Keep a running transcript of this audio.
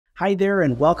Hi there,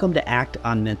 and welcome to ACT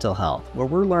on Mental Health, where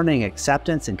we're learning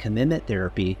acceptance and commitment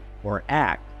therapy, or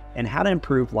ACT, and how to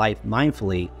improve life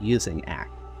mindfully using ACT.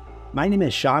 My name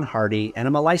is Sean Hardy, and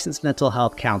I'm a licensed mental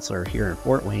health counselor here in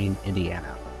Fort Wayne,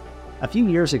 Indiana. A few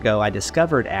years ago, I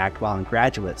discovered ACT while in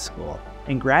graduate school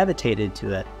and gravitated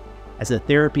to it as a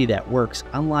therapy that works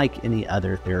unlike any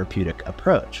other therapeutic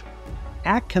approach.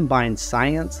 ACT combines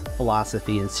science,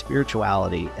 philosophy, and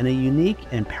spirituality in a unique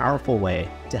and powerful way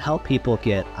to help people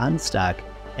get unstuck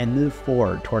and move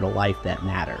forward toward a life that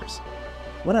matters.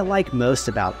 What I like most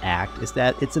about ACT is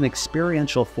that it's an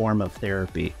experiential form of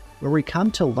therapy where we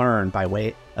come to learn by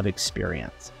way of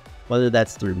experience, whether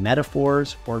that's through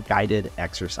metaphors or guided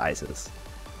exercises.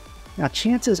 Now,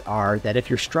 chances are that if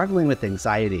you're struggling with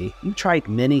anxiety, you've tried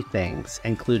many things,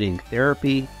 including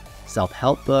therapy,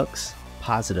 self-help books,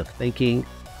 positive thinking,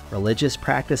 religious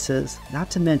practices,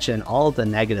 not to mention all of the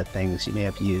negative things you may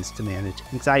have used to manage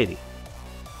anxiety.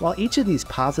 While each of these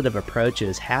positive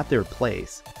approaches have their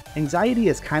place, anxiety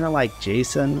is kind of like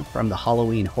Jason from the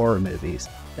Halloween horror movies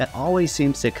that always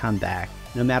seems to come back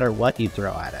no matter what you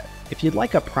throw at it. If you'd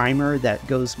like a primer that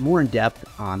goes more in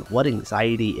depth on what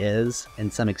anxiety is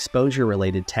and some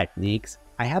exposure-related techniques,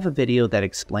 I have a video that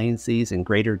explains these in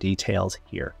greater details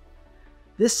here.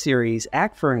 This series,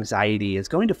 ACT for Anxiety, is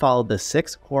going to follow the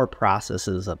 6 core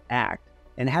processes of ACT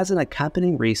and has an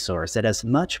accompanying resource that has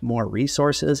much more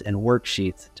resources and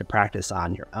worksheets to practice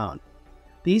on your own.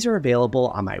 These are available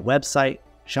on my website,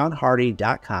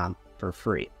 seanhardy.com, for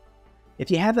free.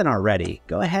 If you haven't already,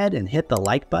 go ahead and hit the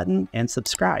like button and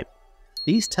subscribe.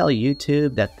 These tell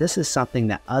YouTube that this is something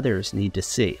that others need to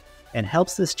see and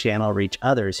helps this channel reach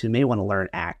others who may want to learn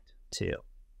ACT too.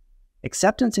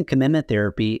 Acceptance and commitment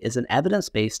therapy is an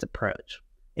evidence-based approach.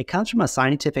 It comes from a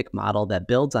scientific model that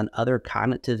builds on other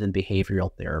cognitive and behavioral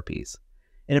therapies.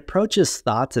 It approaches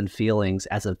thoughts and feelings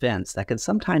as events that can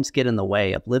sometimes get in the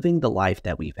way of living the life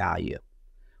that we value.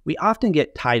 We often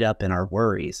get tied up in our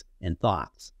worries and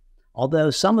thoughts.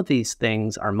 Although some of these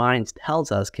things our mind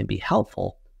tells us can be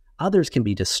helpful, others can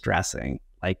be distressing,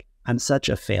 like, I'm such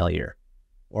a failure,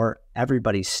 or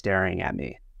everybody's staring at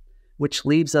me, which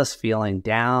leaves us feeling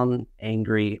down,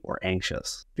 angry, or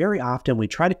anxious. Very often, we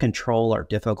try to control our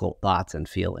difficult thoughts and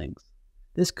feelings.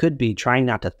 This could be trying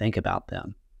not to think about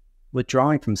them,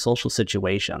 withdrawing from social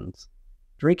situations,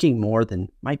 drinking more than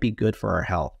might be good for our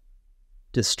health,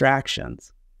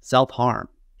 distractions, self-harm,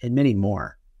 and many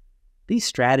more. These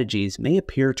strategies may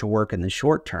appear to work in the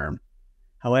short term.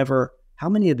 However, how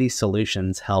many of these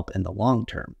solutions help in the long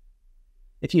term?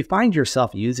 If you find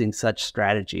yourself using such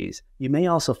strategies, you may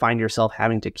also find yourself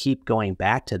having to keep going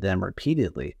back to them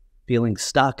repeatedly, feeling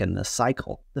stuck in this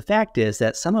cycle. The fact is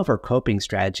that some of our coping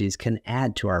strategies can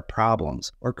add to our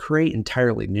problems or create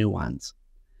entirely new ones.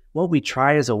 What we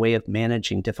try as a way of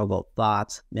managing difficult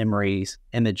thoughts, memories,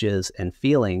 images, and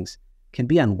feelings can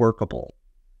be unworkable.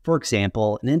 For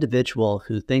example, an individual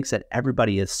who thinks that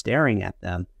everybody is staring at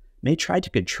them may try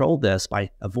to control this by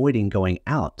avoiding going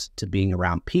out to being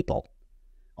around people.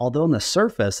 Although on the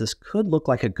surface, this could look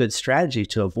like a good strategy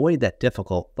to avoid that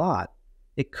difficult thought,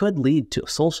 it could lead to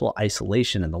social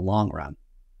isolation in the long run.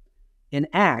 In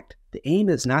ACT, the aim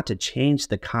is not to change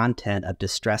the content of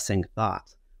distressing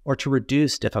thoughts or to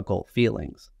reduce difficult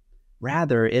feelings.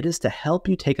 Rather, it is to help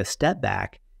you take a step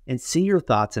back and see your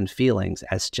thoughts and feelings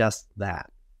as just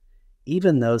that,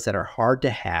 even those that are hard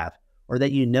to have or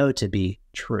that you know to be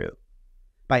true.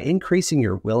 By increasing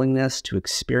your willingness to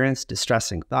experience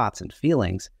distressing thoughts and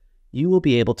feelings, you will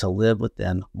be able to live with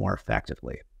them more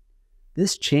effectively.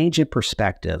 This change in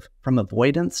perspective from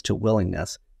avoidance to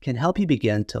willingness can help you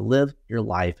begin to live your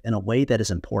life in a way that is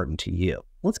important to you.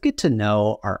 Let's get to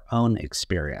know our own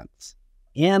experience.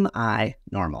 Am I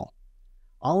normal?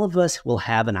 All of us will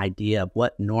have an idea of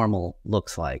what normal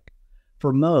looks like.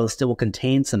 For most, it will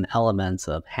contain some elements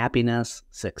of happiness,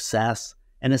 success,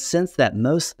 and a sense that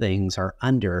most things are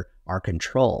under our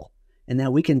control and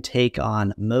that we can take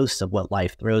on most of what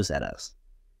life throws at us.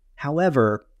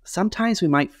 However, sometimes we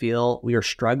might feel we are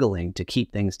struggling to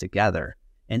keep things together,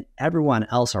 and everyone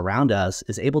else around us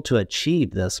is able to achieve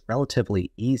this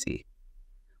relatively easy.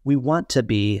 We want to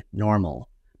be normal,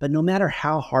 but no matter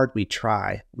how hard we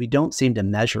try, we don't seem to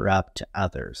measure up to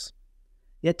others.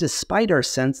 Yet despite our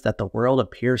sense that the world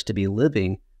appears to be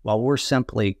living while we're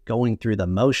simply going through the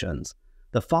motions,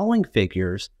 the following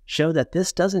figures show that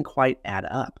this doesn't quite add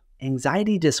up.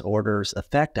 Anxiety disorders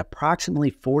affect approximately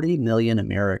 40 million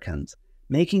Americans,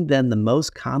 making them the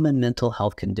most common mental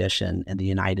health condition in the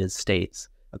United States,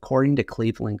 according to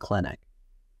Cleveland Clinic.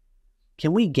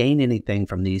 Can we gain anything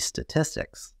from these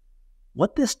statistics?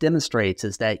 What this demonstrates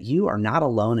is that you are not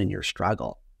alone in your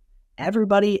struggle.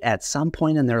 Everybody at some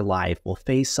point in their life will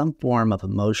face some form of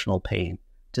emotional pain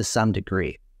to some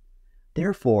degree.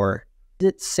 Therefore,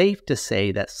 it's safe to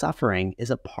say that suffering is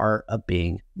a part of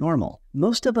being normal.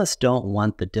 Most of us don't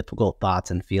want the difficult thoughts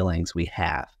and feelings we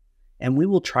have, and we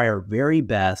will try our very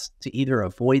best to either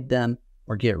avoid them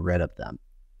or get rid of them.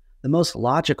 The most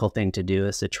logical thing to do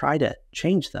is to try to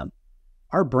change them.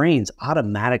 Our brains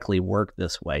automatically work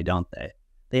this way, don't they?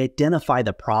 They identify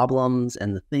the problems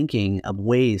and the thinking of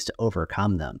ways to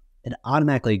overcome them. It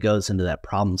automatically goes into that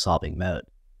problem-solving mode.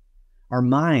 Our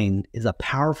mind is a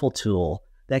powerful tool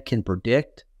that can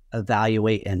predict,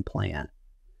 evaluate, and plan.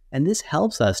 And this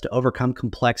helps us to overcome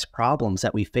complex problems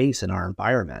that we face in our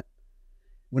environment.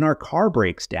 When our car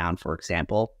breaks down, for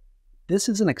example, this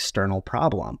is an external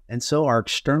problem, and so our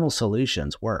external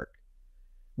solutions work.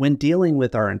 When dealing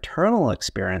with our internal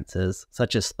experiences,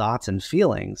 such as thoughts and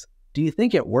feelings, do you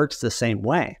think it works the same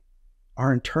way?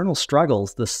 Are internal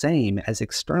struggles the same as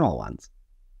external ones?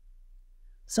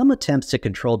 Some attempts to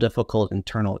control difficult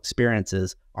internal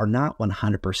experiences are not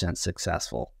 100%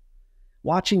 successful.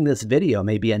 Watching this video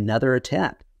may be another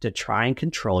attempt to try and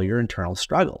control your internal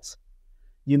struggles.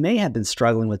 You may have been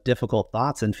struggling with difficult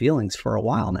thoughts and feelings for a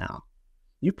while now.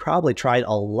 You've probably tried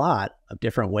a lot of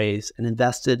different ways and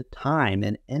invested time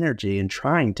and energy in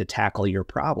trying to tackle your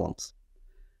problems.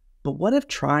 But what if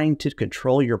trying to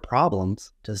control your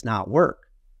problems does not work?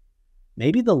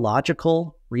 Maybe the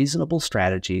logical, reasonable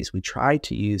strategies we try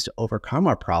to use to overcome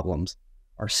our problems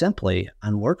are simply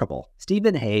unworkable.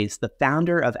 Stephen Hayes, the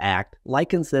founder of ACT,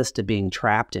 likens this to being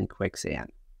trapped in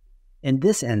quicksand. In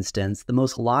this instance, the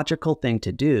most logical thing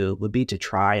to do would be to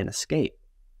try and escape.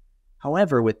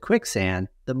 However, with quicksand,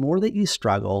 the more that you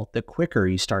struggle, the quicker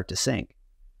you start to sink.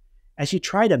 As you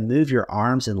try to move your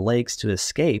arms and legs to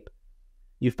escape,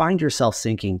 you find yourself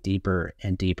sinking deeper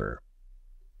and deeper.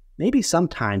 Maybe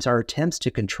sometimes our attempts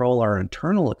to control our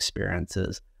internal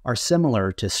experiences are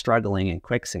similar to struggling in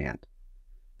quicksand.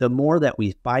 The more that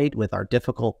we fight with our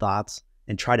difficult thoughts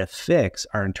and try to fix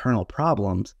our internal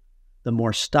problems, the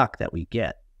more stuck that we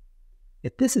get.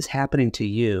 If this is happening to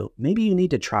you, maybe you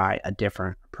need to try a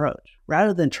different approach.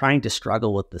 Rather than trying to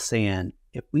struggle with the sand,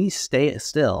 if we stay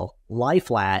still, lie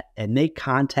flat, and make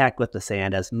contact with the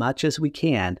sand as much as we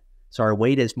can, so our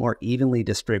weight is more evenly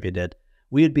distributed,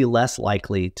 we would be less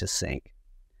likely to sink.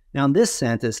 Now, in this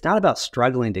sense, it's not about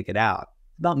struggling to get out.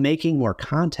 It's about making more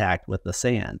contact with the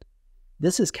sand.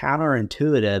 This is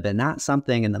counterintuitive and not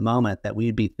something in the moment that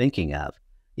we'd be thinking of,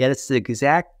 yet it's the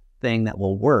exact thing that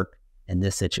will work in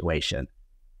this situation.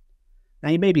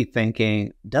 Now, you may be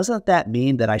thinking, doesn't that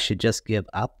mean that I should just give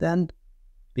up then?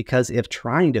 Because if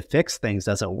trying to fix things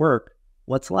doesn't work,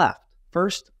 what's left?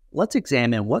 First, let's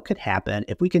examine what could happen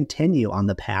if we continue on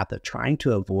the path of trying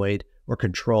to avoid or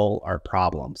control our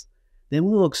problems. Then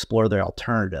we will explore the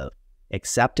alternative,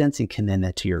 acceptance and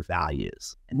commitment to your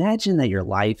values. Imagine that your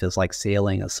life is like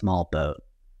sailing a small boat.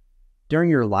 During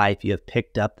your life, you have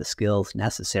picked up the skills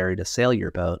necessary to sail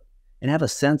your boat and have a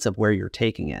sense of where you're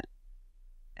taking it.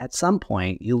 At some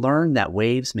point, you learn that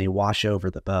waves may wash over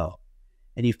the boat,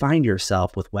 and you find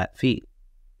yourself with wet feet.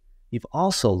 You've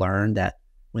also learned that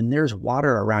when there's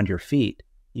water around your feet,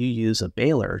 you use a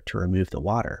bailer to remove the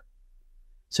water.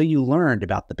 So you learned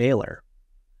about the bailer,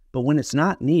 but when it's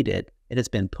not needed, it has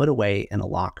been put away in a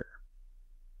locker.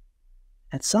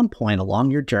 At some point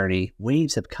along your journey,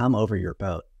 waves have come over your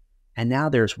boat, and now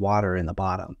there's water in the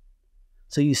bottom.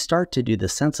 So you start to do the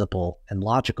sensible and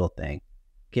logical thing,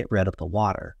 get rid of the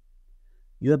water.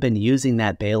 You have been using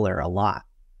that bailer a lot,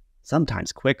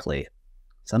 sometimes quickly,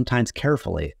 sometimes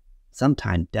carefully,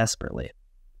 sometimes desperately.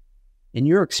 In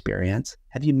your experience,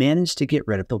 have you managed to get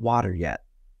rid of the water yet?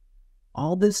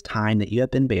 All this time that you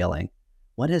have been bailing,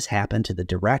 what has happened to the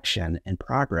direction and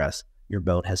progress your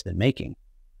boat has been making?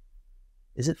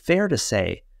 Is it fair to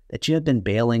say that you have been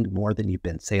bailing more than you've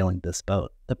been sailing this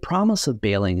boat? The promise of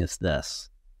bailing is this: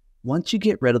 once you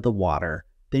get rid of the water,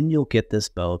 then you'll get this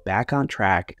boat back on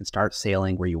track and start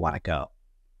sailing where you want to go.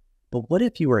 But what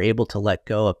if you were able to let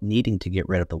go of needing to get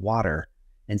rid of the water,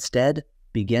 instead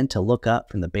begin to look up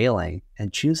from the bailing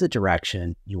and choose a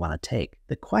direction you want to take?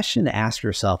 The question to ask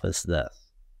yourself is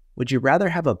this: would you rather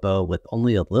have a boat with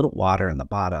only a little water in the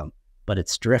bottom, but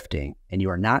it's drifting and you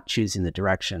are not choosing the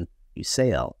direction you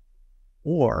sail?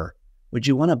 Or would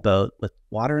you want a boat with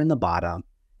water in the bottom,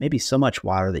 maybe so much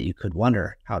water that you could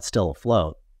wonder how it's still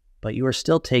afloat, but you are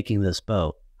still taking this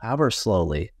boat, however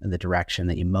slowly, in the direction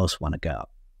that you most want to go?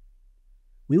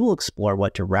 We will explore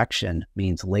what direction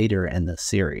means later in this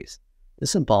series.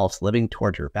 This involves living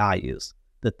toward your values,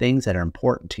 the things that are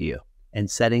important to you, and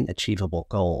setting achievable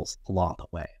goals along the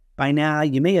way. By now,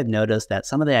 you may have noticed that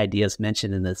some of the ideas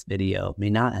mentioned in this video may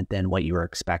not have been what you were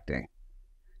expecting.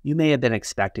 You may have been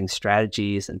expecting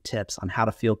strategies and tips on how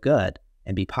to feel good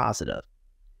and be positive.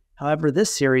 However,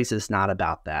 this series is not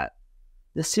about that.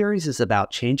 This series is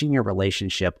about changing your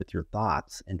relationship with your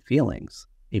thoughts and feelings,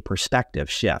 a perspective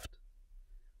shift.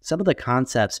 Some of the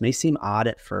concepts may seem odd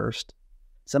at first.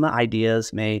 Some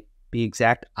ideas may be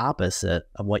exact opposite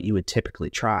of what you would typically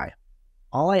try.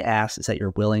 All I ask is that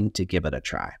you're willing to give it a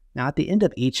try. Now, at the end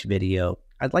of each video,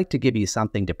 I'd like to give you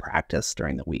something to practice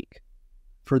during the week.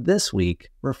 For this week,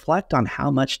 reflect on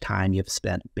how much time you've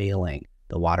spent bailing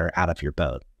the water out of your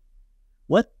boat.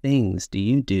 What things do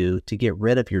you do to get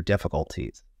rid of your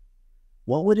difficulties?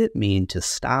 What would it mean to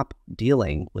stop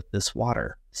dealing with this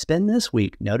water? Spend this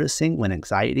week noticing when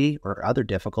anxiety or other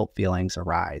difficult feelings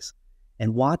arise,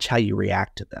 and watch how you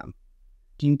react to them.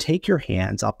 Do you take your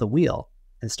hands off the wheel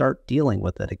and start dealing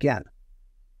with it again?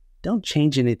 Don't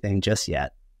change anything just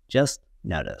yet. Just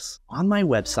notice. On my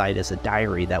website is a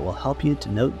diary that will help you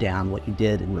to note down what you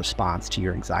did in response to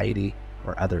your anxiety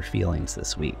or other feelings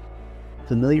this week.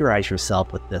 Familiarize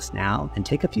yourself with this now and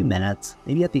take a few minutes,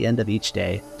 maybe at the end of each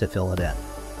day, to fill it in.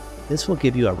 This will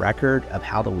give you a record of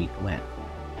how the week went.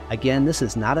 Again, this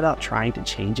is not about trying to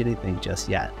change anything just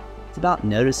yet. It's about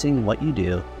noticing what you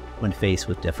do when faced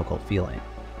with difficult feeling.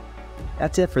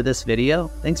 That's it for this video.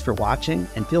 Thanks for watching,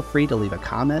 and feel free to leave a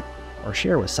comment or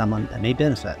share with someone that may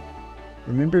benefit.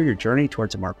 Remember, your journey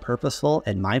towards a more purposeful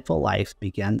and mindful life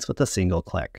begins with a single click.